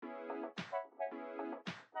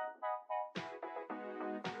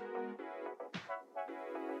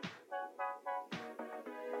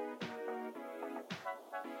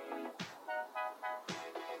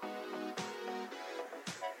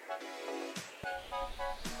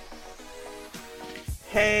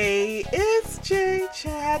Hey, it's Jay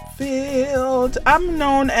Chatfield. I'm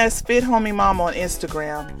known as Fit Homie Mom on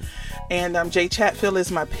Instagram, and Jay Chatfield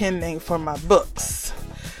is my pen name for my books.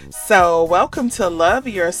 So, welcome to Love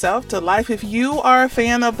Yourself to Life. If you are a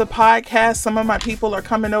fan of the podcast, some of my people are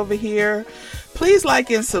coming over here. Please like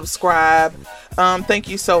and subscribe. Thank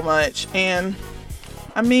you so much. And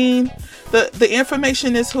the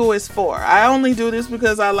information is who it's for. I only do this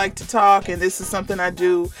because I like to talk, and this is something I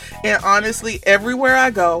do. And honestly, everywhere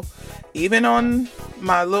I go, even on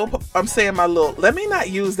my little, let me not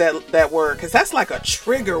use that word, because that's like a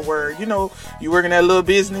trigger word. You know, you working at a little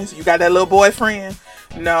business, you got that little boyfriend.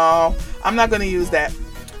 No, I'm not going to use that.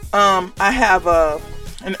 I have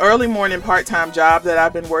an early morning part-time job that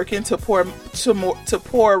I've been working to pour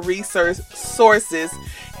resources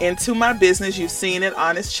into my business. You've seen it.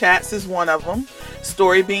 Honest Chats is one of them.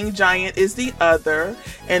 Story Being Giant is the other.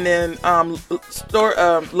 And then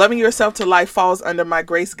Loving Yourself to Life falls under my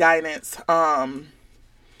Grace Guidance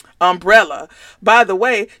umbrella. By the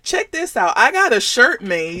way, check this out. I got a shirt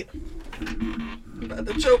made. I'm about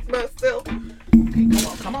to choke myself. Okay,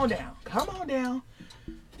 come on down.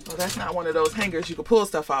 Oh, that's not one of those hangers you can pull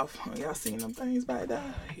stuff off. Oh, y'all seen them things by that?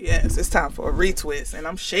 Yes, it's time for a retwist, and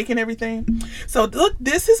I'm shaking everything. So look,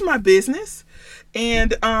 this is my business,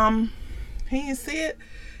 and can you see it?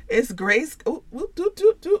 It's Grace.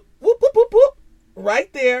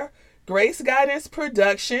 Right there, Grace Guidance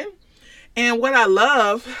Production. And what I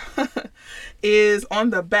love is on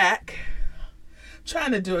the back. I'm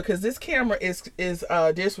trying to do it because this camera is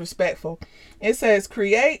disrespectful. It says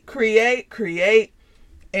create,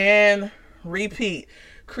 and repeat.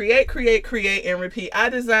 Create, and repeat. I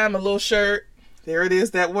designed a little shirt. There it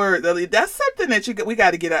is, that word. That's something that we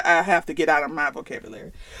got to get. I have to get out of my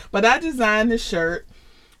vocabulary. But I designed this shirt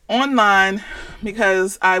online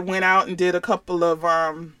because I went out and did a couple of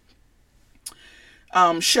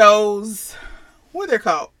shows. What are they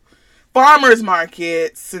called? Farmers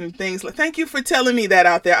markets and things. Thank you for telling me that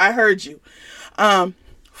out there. I heard you.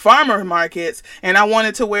 Farmer markets, and I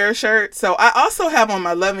wanted to wear a shirt. So I also have on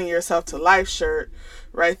my Loving Yourself to Life shirt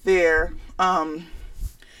right there.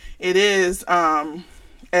 It is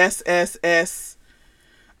SSS,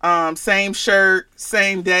 same shirt,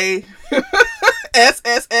 same day.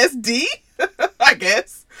 SSSD, I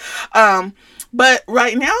guess. But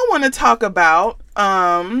right now I want to talk about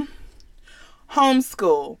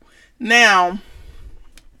homeschool. Now,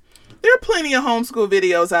 there are plenty of homeschool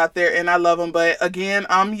videos out there, and I love them. But again,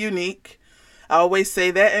 I'm unique. I always say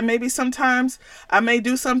that. And maybe sometimes I may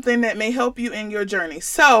do something that may help you in your journey.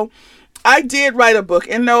 So I did write a book.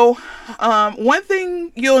 And no, one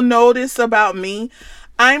thing you'll notice about me,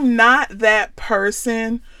 I'm not that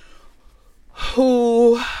person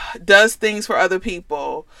who does things for other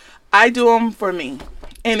people. I do them for me.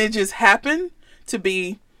 And it just happened to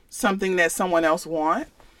be something that someone else wants.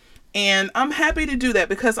 And I'm happy to do that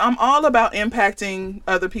because I'm all about impacting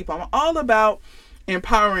other people. I'm all about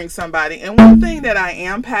empowering somebody. And one thing that I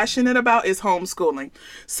am passionate about is homeschooling.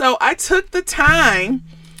 So I took the time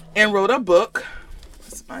and wrote a book.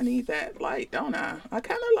 I need that light, don't I? I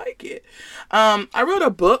kind of like it. I wrote a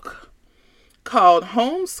book called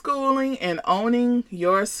Homeschooling and Owning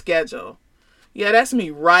Your Schedule. Yeah, that's me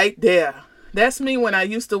right there. That's me when I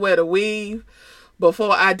used to wear the weave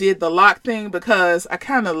before I did the lock thing, because I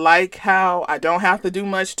kind of like how I don't have to do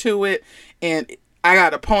much to it, and I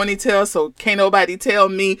got a ponytail, so can't nobody tell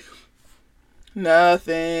me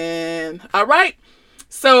nothing. All right.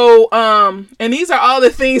 So, and these are all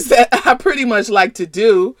the things that I pretty much like to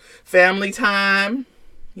do. Family time.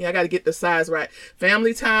 Yeah, I got to get the size right.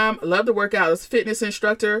 Family time. I love to work out as a fitness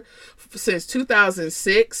instructor since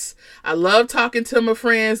 2006. I love talking to my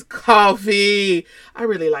friends. Coffee. I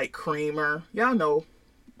really like creamer. Y'all know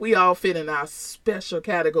we all fit in our special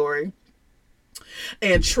category.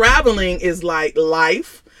 And traveling is like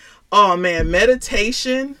life. Oh man,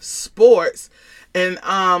 meditation, sports, and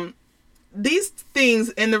these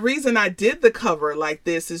things. And the reason I did the cover like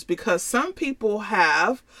this is because some people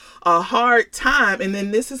have a hard time, and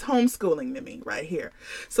then this is homeschooling to me right here.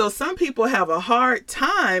 So some people have a hard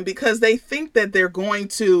time because they think that they're going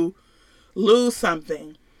to lose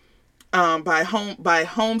something by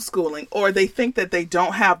homeschooling, or they think that they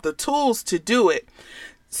don't have the tools to do it.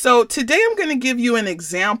 So today I'm going to give you an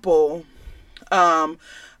example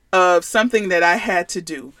of something that I had to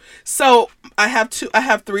do. So I have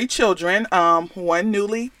three children, one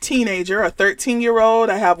newly teenager, a 13-year-old.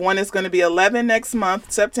 I have one that's going to be 11 next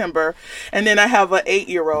month, September. And then I have an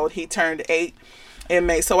 8-year-old. He turned 8 in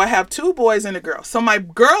May. So I have two boys and a girl. So my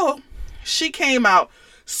girl, she came out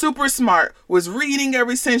super smart, was reading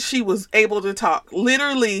ever since she was able to talk.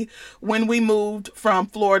 Literally, when we moved from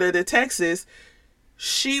Florida to Texas,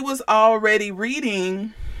 she was already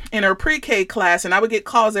reading in her pre-K class, and I would get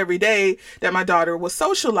calls every day that my daughter was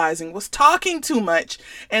socializing, was talking too much.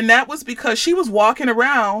 And that was because she was walking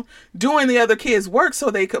around doing the other kids' work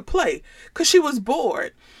so they could play, because she was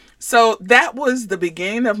bored. So that was the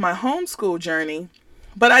beginning of my homeschool journey,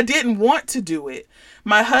 but I didn't want to do it.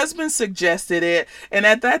 My husband suggested it, and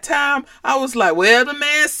at that time, I was like, well, the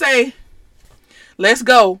man say, let's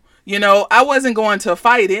go. I wasn't going to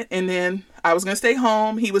fight it, and then I was going to stay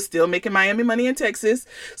home. He was still making Miami money in Texas.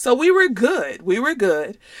 So we were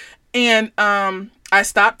good. And I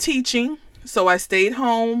stopped teaching, so I stayed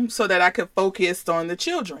home so that I could focus on the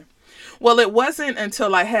children. Well, it wasn't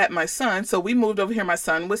until I had my son. So we moved over here. My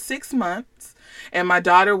son was 6 months and my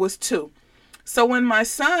daughter was 2. So when my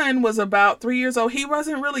son was about 3 years old, he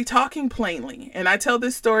wasn't really talking plainly. And I tell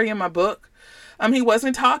this story in my book. He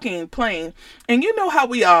wasn't talking plain. And you know how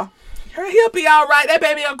we are. He'll be all right. That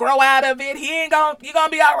baby will grow out of it. You're going to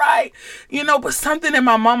be all right. But something in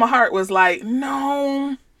my mama heart was like,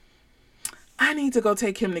 no, I need to go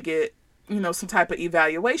take him to get, some type of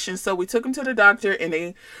evaluation. So we took him to the doctor and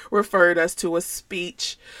they referred us to a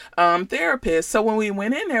speech therapist. So when we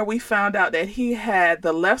went in there, we found out that he had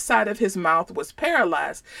the left side of his mouth was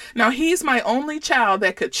paralyzed. Now, he's my only child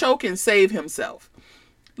that could choke and save himself.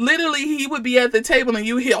 Literally, he would be at the table and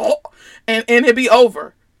you hear, oh, and it'd be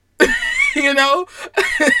over,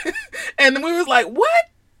 and we was like,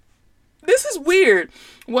 what? This is weird.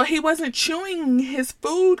 Well, he wasn't chewing his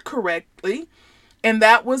food correctly, and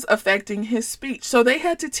that was affecting his speech. So they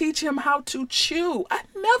had to teach him how to chew. I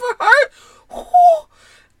never heard.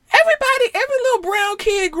 Every little brown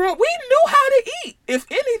kid grew up, we knew how to eat. If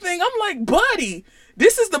anything, I'm like, buddy,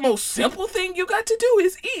 this is the most simple thing you got to do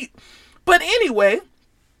is eat. But anyway,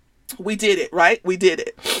 we did it, right? We did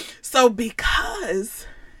it. So because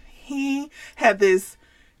he had this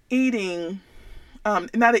eating,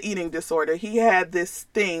 not an eating disorder. He had this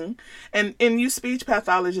thing, and you speech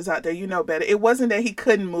pathologists out there, you know better. It wasn't that he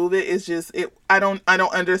couldn't move it. It's just I don't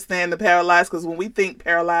understand the paralyzed, because when we think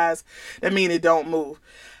paralyzed, that means it don't move.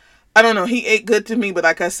 I don't know. He ate good to me, but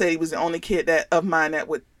like I said, he was the only kid of mine that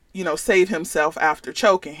would, save himself after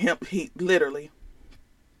choking him. He literally.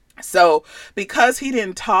 So because he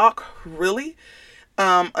didn't talk really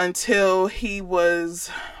until he was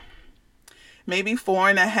maybe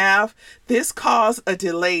 4.5, this caused a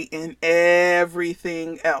delay in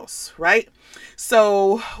everything else, right?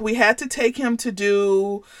 So we had to take him to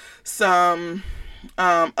do some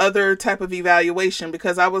other type of evaluation,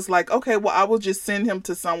 because I was like, okay, well, I will just send him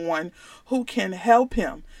to someone who can help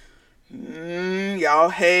him. Y'all,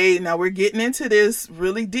 hey, now we're getting into this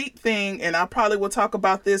really deep thing, and I probably will talk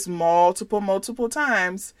about this multiple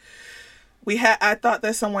times. I thought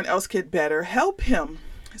that someone else could better help him.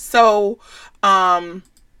 So, I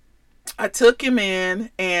took him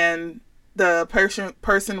in, and the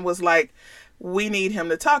person was like, we need him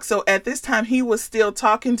to talk. So at this time, he was still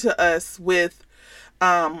talking to us with,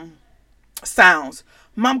 sounds.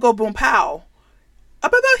 Mom go boom pow.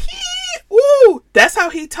 Ooh, that's how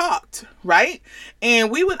he talked, right? And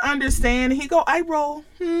we would understand. He go, I roll,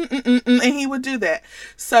 and he would do that.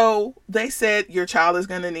 So they said your child is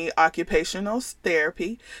going to need occupational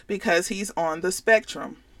therapy because he's on the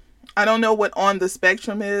spectrum. I don't know what on the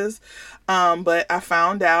spectrum is, but I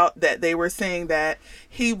found out that they were saying that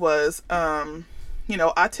he was,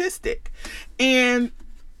 autistic, and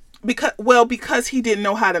because he didn't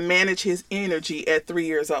know how to manage his energy at 3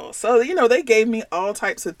 years old. So, they gave me all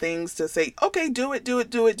types of things to say, okay, do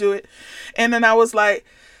it. And then I was like,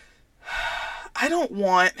 I don't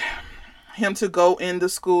want him to go in the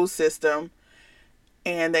school system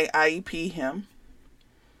and they IEP him.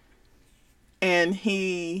 And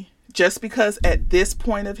just because at this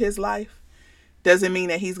point of his life doesn't mean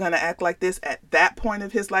that he's going to act like this at that point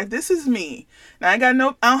of his life. This is me. Now, I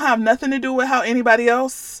don't have nothing to do with how anybody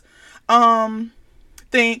else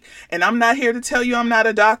think, and I'm not here to tell you I'm not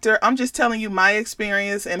a doctor. I'm just telling you my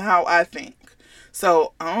experience and how I think.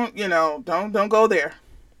 So don't go there.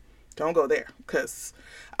 Don't go there, because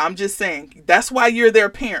I'm just saying that's why you're their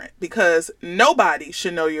parent, because nobody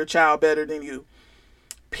should know your child better than you.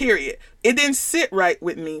 Period. It didn't sit right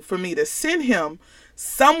with me for me to send him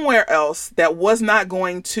somewhere else that was not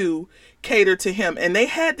going to cater to him. And they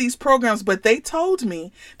had these programs, but they told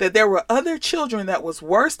me that there were other children that was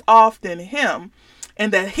worse off than him,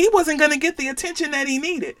 and that he wasn't going to get the attention that he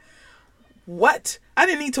needed. What? I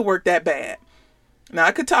didn't need to work that bad. Now,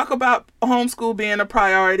 I could talk about homeschool being a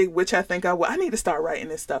priority, which I think I will. I need to start writing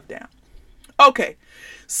this stuff down. Okay,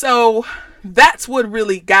 so that's what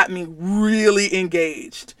really got me really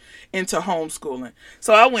engaged into homeschooling.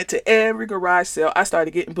 So I went to every garage sale. I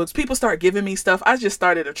started getting books. People started giving me stuff. I just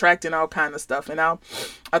started attracting all kind of stuff. And I'll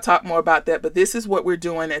talk more about that. But this is what we're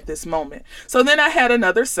doing at this moment. So then I had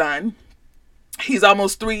another son. He's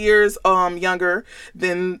almost 3 years younger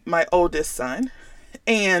than my oldest son.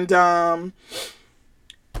 And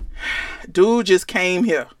dude just came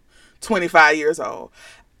here, 25 years old.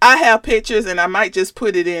 I have pictures, and I might just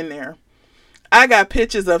put it in there. I got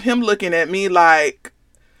pictures of him looking at me like,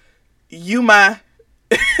 you my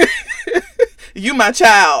you my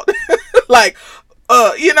child. Like,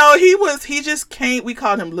 he just came. We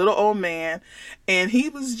called him little old man, and he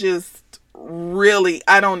was just really,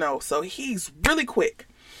 I don't know. So he's really quick.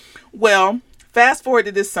 Well, fast forward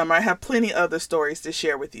to this summer. I have plenty other stories to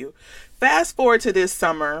share with you. Fast forward to this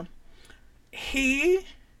summer. He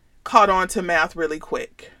caught on to math really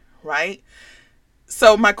quick, right?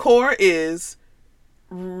 So my core is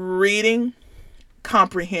reading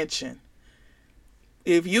comprehension.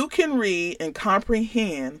 If you can read and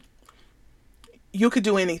comprehend, you could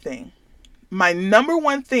do anything. My number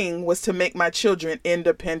one thing was to make my children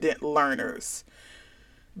independent learners,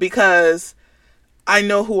 because I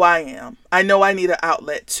know who I am. I know I need an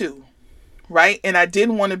outlet too, right? And I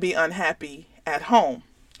didn't want to be unhappy at home.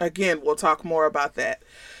 Again, we'll talk more about that.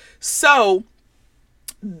 So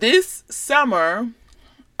this summer,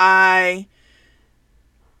 I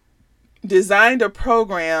designed a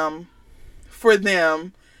program for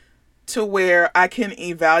them to where I can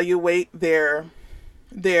evaluate their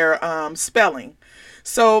spelling.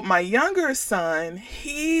 So my younger son,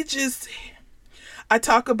 I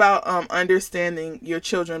talk about understanding your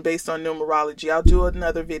children based on numerology. I'll do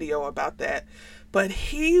another video about that. But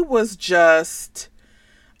he was just,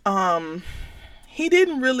 he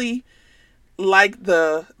didn't really like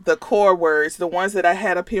the core words, the ones that I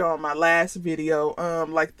had up here on my last video,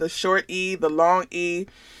 like the short E, the long E,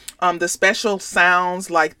 the special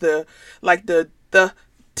sounds like the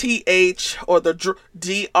TH or the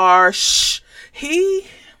DR sh.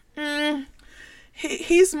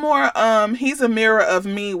 He's more, he's a mirror of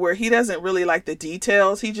me, where he doesn't really like the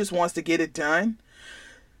details. He just wants to get it done.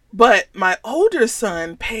 But my older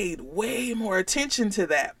son paid way more attention to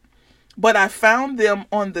that. But I found them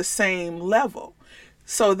on the same level.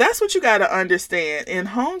 So that's what you got to understand. In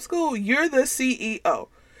homeschool, you're the CEO.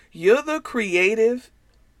 You're the creative,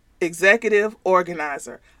 executive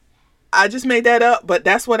organizer. I just made that up, but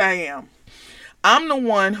that's what I am. I'm the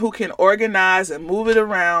one who can organize and move it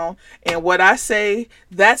around. And what I say,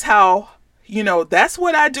 that's how, that's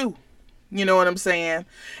what I do. You know what I'm saying?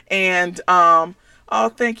 And, oh,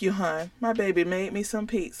 thank you, hon. My baby made me some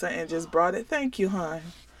pizza and just brought it. Thank you, hon.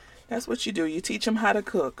 That's what you do. You teach them how to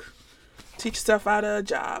cook. Teach yourself out of a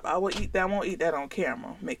job. I won't eat that on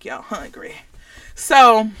camera. Make y'all hungry.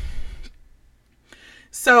 So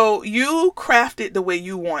you craft it the way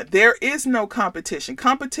you want. There is no competition.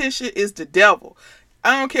 Competition is the devil.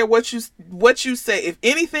 I don't care what you say. If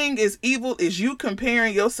anything is evil, is you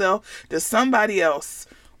comparing yourself to somebody else.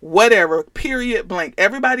 Whatever, period, blank.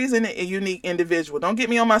 Everybody's a unique individual. Don't get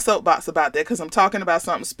me on my soapbox about that, because I'm talking about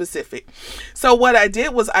something specific. So what I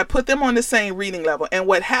did was I put them on the same reading level. And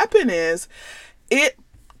what happened is it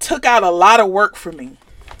took out a lot of work for me.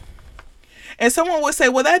 And someone would say,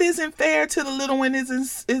 well, that isn't fair to the little one. It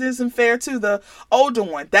isn't fair to the older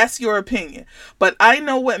one. That's your opinion. But I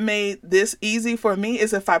know what made this easy for me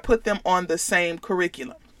is if I put them on the same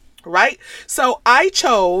curriculum, right? So I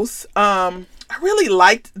chose, I really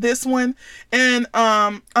liked this one, and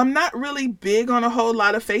I'm not really big on a whole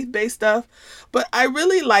lot of faith-based stuff, but I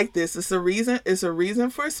really like this. It's a reason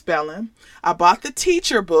for spelling. I bought the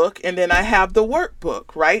teacher book, and then I have the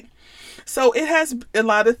workbook, right? So it has a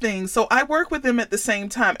lot of things. So I work with them at the same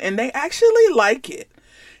time, and they actually like it.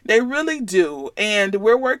 They really do. And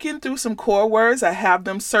we're working through some core words. I have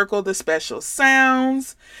them circle the special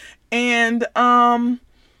sounds, and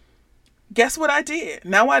guess what I did?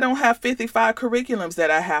 Now I don't have 55 curriculums that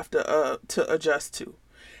I have to adjust to.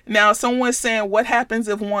 Now someone's saying, what happens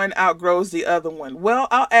if one outgrows the other one? Well,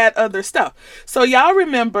 I'll add other stuff. So y'all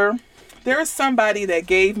remember, there's somebody that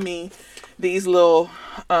gave me these little,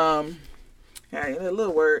 the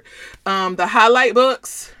highlight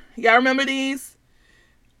books. Y'all remember these?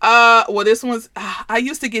 Well, this one's, I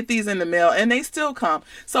used to get these in the mail, and they still come.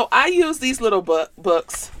 So I use these little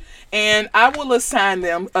books, and I will assign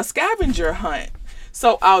them a scavenger hunt.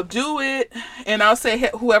 So I'll do it and I'll say,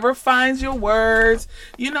 hey, whoever finds your words,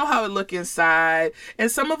 you know how it look inside. And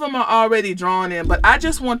some of them are already drawn in, but I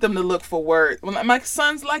just want them to look for words. My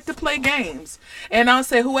sons like to play games. And I'll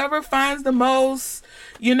say, whoever finds the most,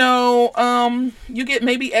 you get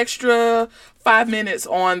maybe extra 5 minutes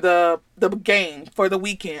on the game for the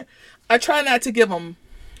weekend. I try not to give them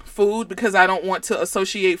food because I don't want to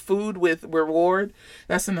associate food with reward.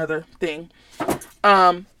 That's another thing.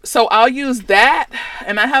 So I'll use that,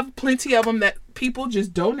 and I have plenty of them that people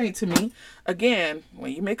just donate to me. Again,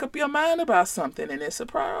 when you make up your mind about something and it's a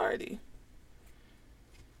priority.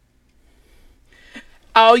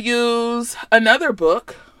 I'll use another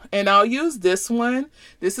book, and I'll use this one.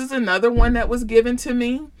 This is another one that was given to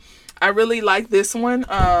me. I really like this one.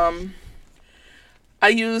 I'll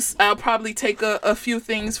probably take a few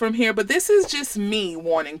things from here, but this is just me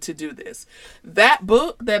wanting to do this. That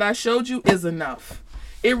book that I showed you is enough.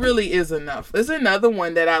 It really is enough. There's another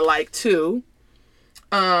one that I like too.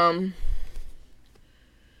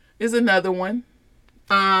 Is another one.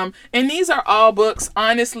 And these are all books.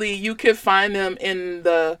 Honestly, you could find them in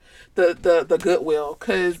the Goodwill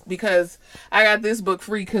because I got this book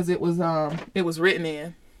free because it was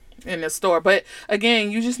written in the store. But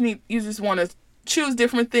again, you just want to choose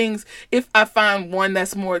different things. If I find one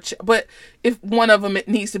that's more, but if one of them it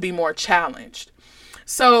needs to be more challenged.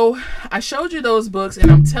 So I showed you those books,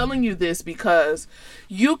 and I'm telling you this because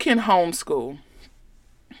you can homeschool.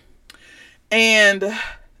 And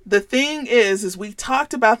the thing is we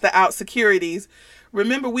talked about the out securities.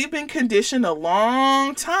 Remember, we've been conditioned a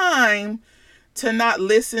long time to not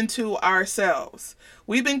listen to ourselves.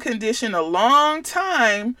 We've been conditioned a long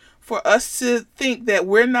time for us to think that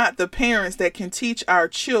we're not the parents that can teach our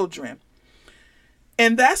children.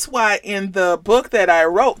 And that's why in the book that I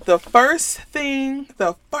wrote, the first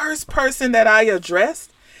person that I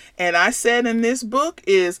addressed, and I said in this book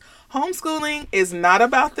is homeschooling is not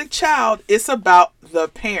about the child, it's about the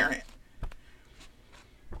parent.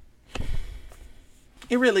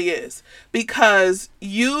 It really is. Because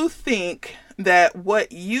you think that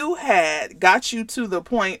what you had got you to the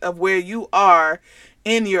point of where you are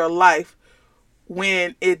in your life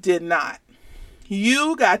when it did not.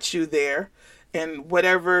 You got you there, and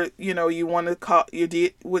whatever, you want to call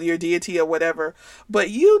with your deity or whatever, but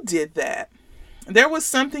you did that. There was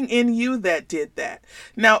something in you that did that.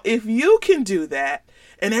 Now, if you can do that,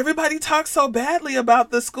 and everybody talks so badly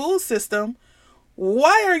about the school system,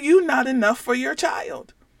 why are you not enough for your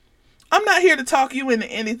child? I'm not here to talk you into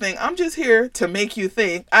anything. I'm just here to make you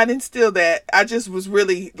think. I didn't steal that. I just was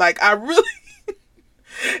really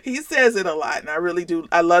he says it a lot, and I really do.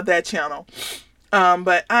 I love that channel.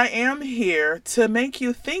 But I am here to make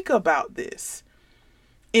you think about this.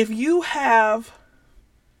 If you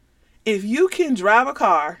can drive a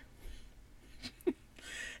car,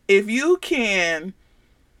 if you can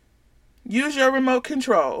use your remote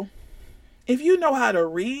control, if you know how to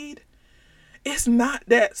read, it's not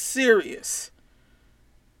that serious.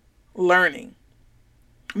 Learning.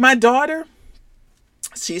 My daughter,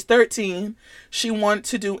 she's 13. She wants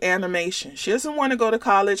to do animation. She doesn't want to go to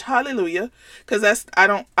college. Hallelujah. Because I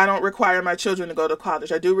don't require my children to go to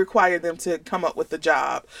college. I do require them to come up with a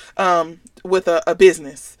job, with a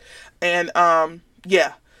business. And I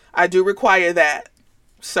do require that.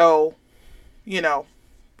 So,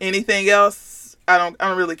 anything else I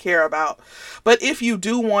don't really care about. But if you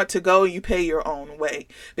do want to go, you pay your own way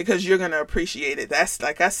because you're going to appreciate it. That's,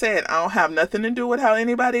 like I said, I don't have nothing to do with how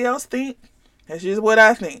anybody else think. That's just what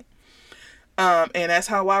I think. And that's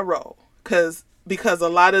how I roll. Because a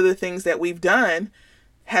lot of the things that we've done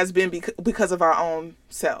has been because of our own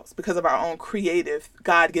selves, because of our own creative,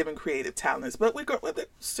 God-given creative talents. But we go with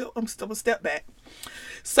it. I'm still a step back.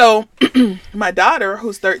 So my daughter,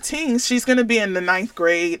 who's 13, she's going to be in the 9th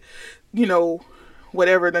grade,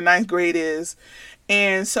 whatever the 9th grade is.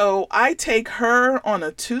 And so I take her on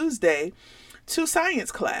a Tuesday to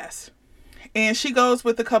science class. And she goes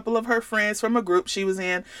with a couple of her friends from a group she was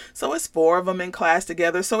in. So it's 4 of them in class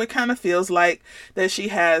together. So it kind of feels like that she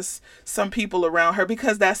has some people around her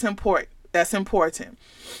because that's important. That's important.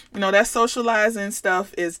 That socializing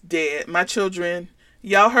stuff is dead. My children,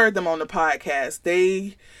 y'all heard them on the podcast.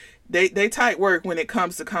 They tight work when it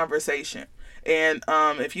comes to conversation. And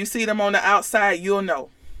if you see them on the outside, you'll know.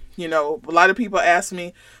 A lot of people ask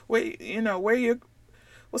me,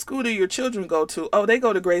 what school do your children go to? Oh, they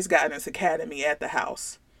go to Grace Guidance Academy at the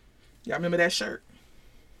house. Y'all remember that shirt?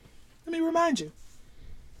 Let me remind you.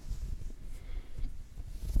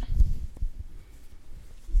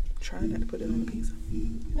 Try not to put it on the pizza.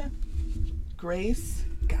 Grace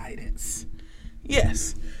Guidance.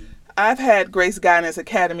 Yes. I've had Grace Guidance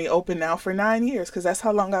Academy open now for 9 years because that's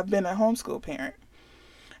how long I've been a homeschool parent.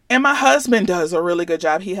 And my husband does a really good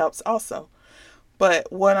job. He helps also.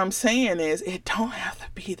 But what I'm saying is it don't have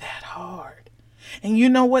to be that hard. And you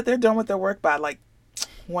know what? They're done with their work by like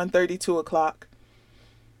 1:30, 2 o'clock.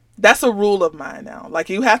 That's a rule of mine now. Like,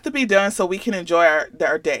 you have to be done so we can enjoy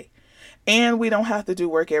our day. And we don't have to do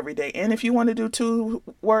work every day. And if you want to do two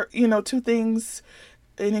things,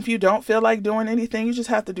 and if you don't feel like doing anything, you just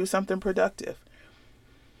have to do something productive.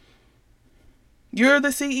 You're the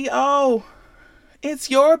CEO.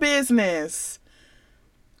 It's your business.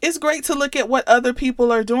 It's great to look at what other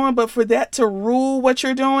people are doing, but for that to rule what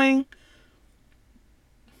you're doing,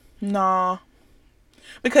 nah.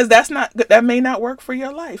 Because that may not work for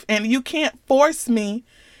your life. And you can't force me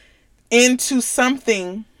into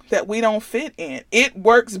something that we don't fit in. It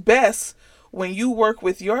works best when you work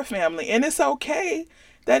with your family. And it's okay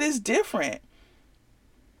that it's different.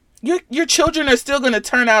 Your children are still going to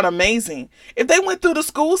turn out amazing. If they went through the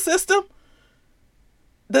school system,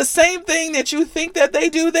 the same thing that you think that they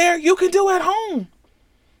do there, you can do at home.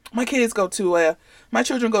 My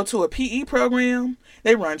children go to a PE program.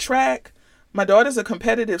 They run track. My daughter's a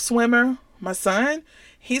competitive swimmer. My son,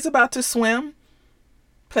 he's about to swim,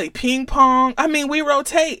 play ping pong. I mean, we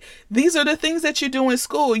rotate. These are the things that you do in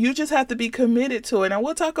school. You just have to be committed to it. And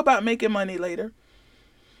we'll talk about making money later.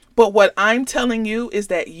 But what I'm telling you is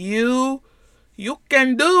that you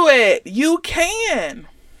can do it. You can.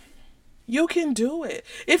 You can do it.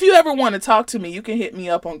 If you ever want to talk to me, you can hit me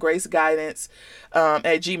up on graceguidance at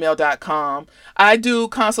gmail.com. I do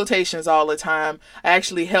consultations all the time. I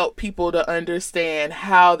actually help people to understand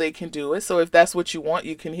how they can do it. So if that's what you want,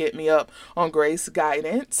 you can hit me up on Grace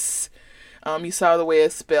Guidance. You saw the way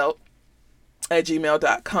it's spelled, at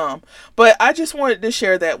gmail.com. But I just wanted to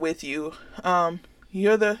share that with you.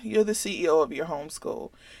 You're the CEO of your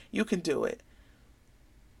homeschool. You can do it.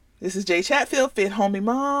 This is Jay Chatfield, Fit Homie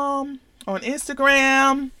Mom, on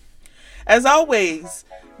Instagram. As always,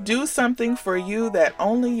 do something for you that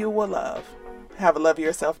only you will love. Have a love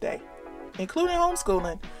yourself day, including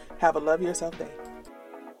homeschooling. Have a love yourself day.